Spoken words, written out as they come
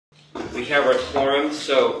We have our quorum,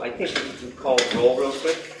 so I think we can call roll real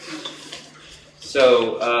quick.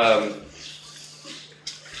 So,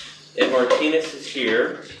 Ed Martinez is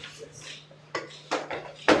here.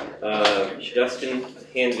 Justin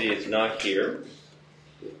Hanvey is not here.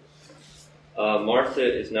 Martha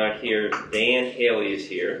is not here. Dan Haley is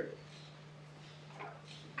here.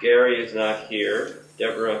 Gary is not here.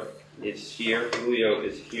 Deborah is here. Julio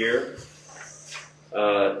is here.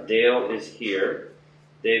 Dale is here.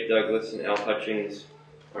 Dave Douglas and Al Hutchings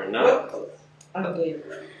are not. I'm Dave.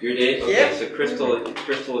 You're Dave? Okay, Yeah. so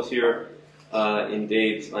Crystal is here on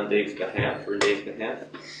Dave's behalf.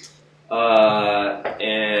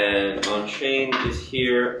 And Shane is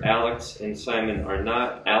here. Alex and Simon are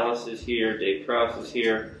not. Alice is here. Dave Krause is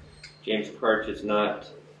here. James Parch is not.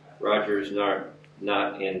 Roger is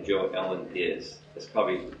not, and Joe Ellen is. That's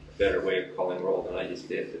probably a better way of calling roll than I just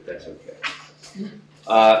did, but that's okay.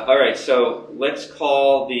 All right, so let's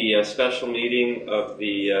call the special meeting of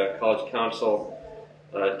the College Council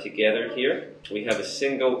together here. We have a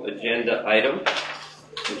single agenda item,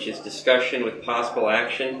 which is discussion with possible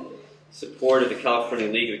action, support of the California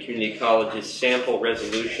League of Community Colleges sample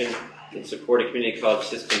resolution in support of community college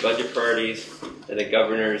system budget priorities and the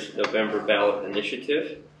governor's November ballot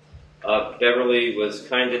initiative. Beverly was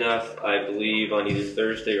kind enough, I believe, on either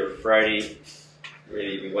Thursday or Friday,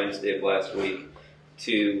 maybe even Wednesday of last week,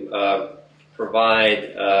 to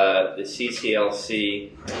provide the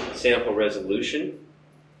CCLC sample resolution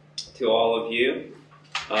to all of you.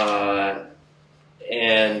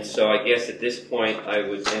 And so I guess at this point I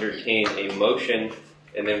would entertain a motion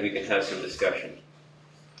and then we can have some discussion.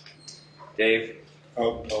 Dave?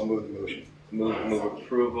 I'll move the motion. Move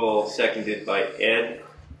approval, seconded by Ed,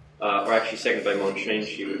 or actually seconded by Monshane,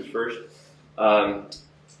 she was first.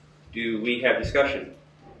 Do we have discussion?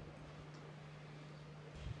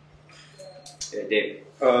 Dave?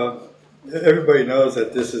 Everybody knows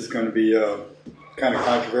that this is going to be a kind of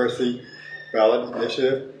controversy ballot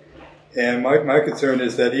initiative. And my concern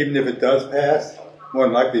is that even if it does pass, more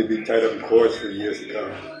than likely it'll be tied up in courts for years to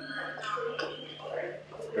come.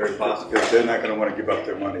 Very possible. Because they're not going to want to give up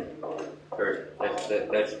their money.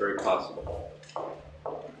 That's very possible.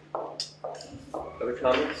 Other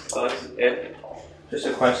comments, thoughts, Ed? Just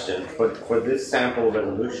a question. For this sample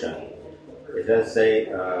resolution, it does say,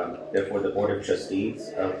 therefore, the Board of Trustees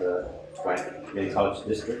of the Community College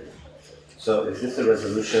District. So is this a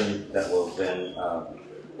resolution that will then,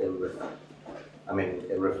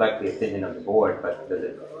 it reflect the opinion of the board, but does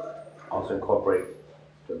it also incorporate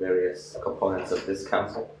the various components of this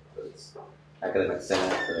council? So it's academic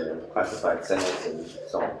senate, classified senates, and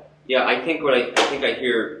so on. Yeah, I think I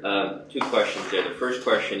hear two questions there. The first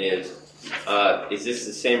question is this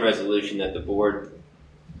the same resolution that the board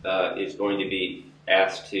is going to be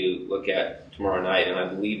asked to look at tomorrow night? And I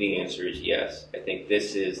believe the answer is yes. I think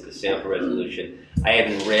this is the sample resolution. I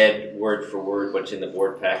haven't read word for word what's in the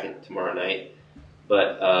board packet tomorrow night,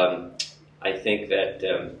 but I think that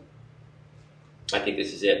I think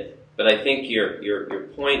this is it. But I think your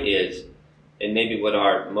point is, and maybe what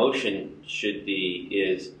our motion should be,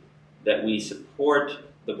 is that we support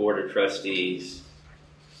the Board of Trustees'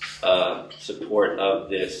 support of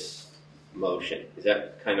this motion. Is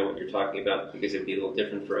that kind of what you're talking about? Because it'd be a little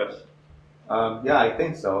different for us? Yeah, I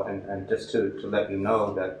think so. And just to let you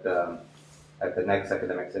know that at the next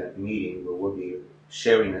Academic Senate meeting, we will be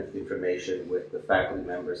sharing information with the faculty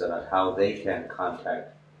members about how they can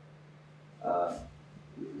contact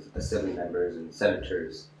assembly members and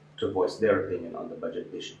senators to voice their opinion on the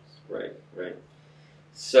budget issues. Right.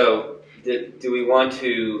 So, do we want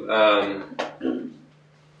to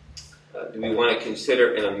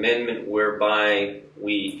consider an amendment whereby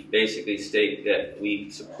we basically state that we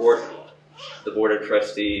support the Board of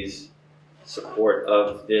Trustees' support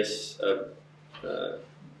of this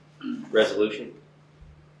resolution?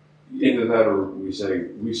 Either that, or we say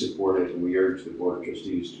we support it and we urge the Board of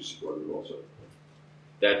Trustees to support it also.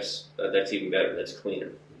 That's even better. That's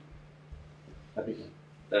cleaner.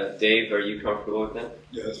 Dave, are you comfortable with that?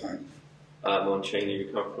 Yeah, that's fine. Monshane, are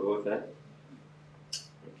you comfortable with that?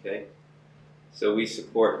 Okay. So we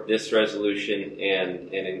support this resolution and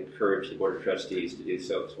encourage the Board of Trustees to do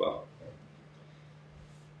so as well.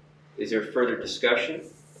 Is there further discussion?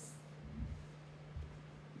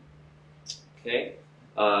 Okay.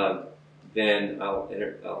 Then I'll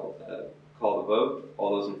call the vote.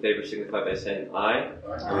 All those in favor signify by saying aye.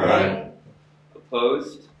 Aye.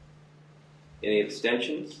 Opposed? Any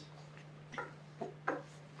abstentions?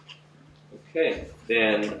 Okay,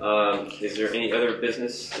 then is there any other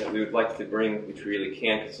business that we would like to bring, which we really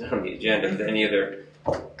can't because it's not on the agenda, but any other,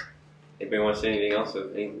 anybody want to say anything else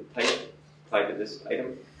of any type tied to this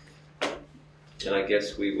item? And I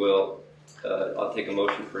guess we will, I'll take a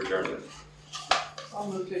motion for adjournment.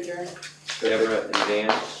 I'll move to adjourn. Deborah and Dan.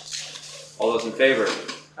 All those in favor?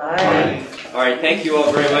 Aye. All right, thank you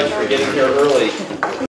all very much for getting here early.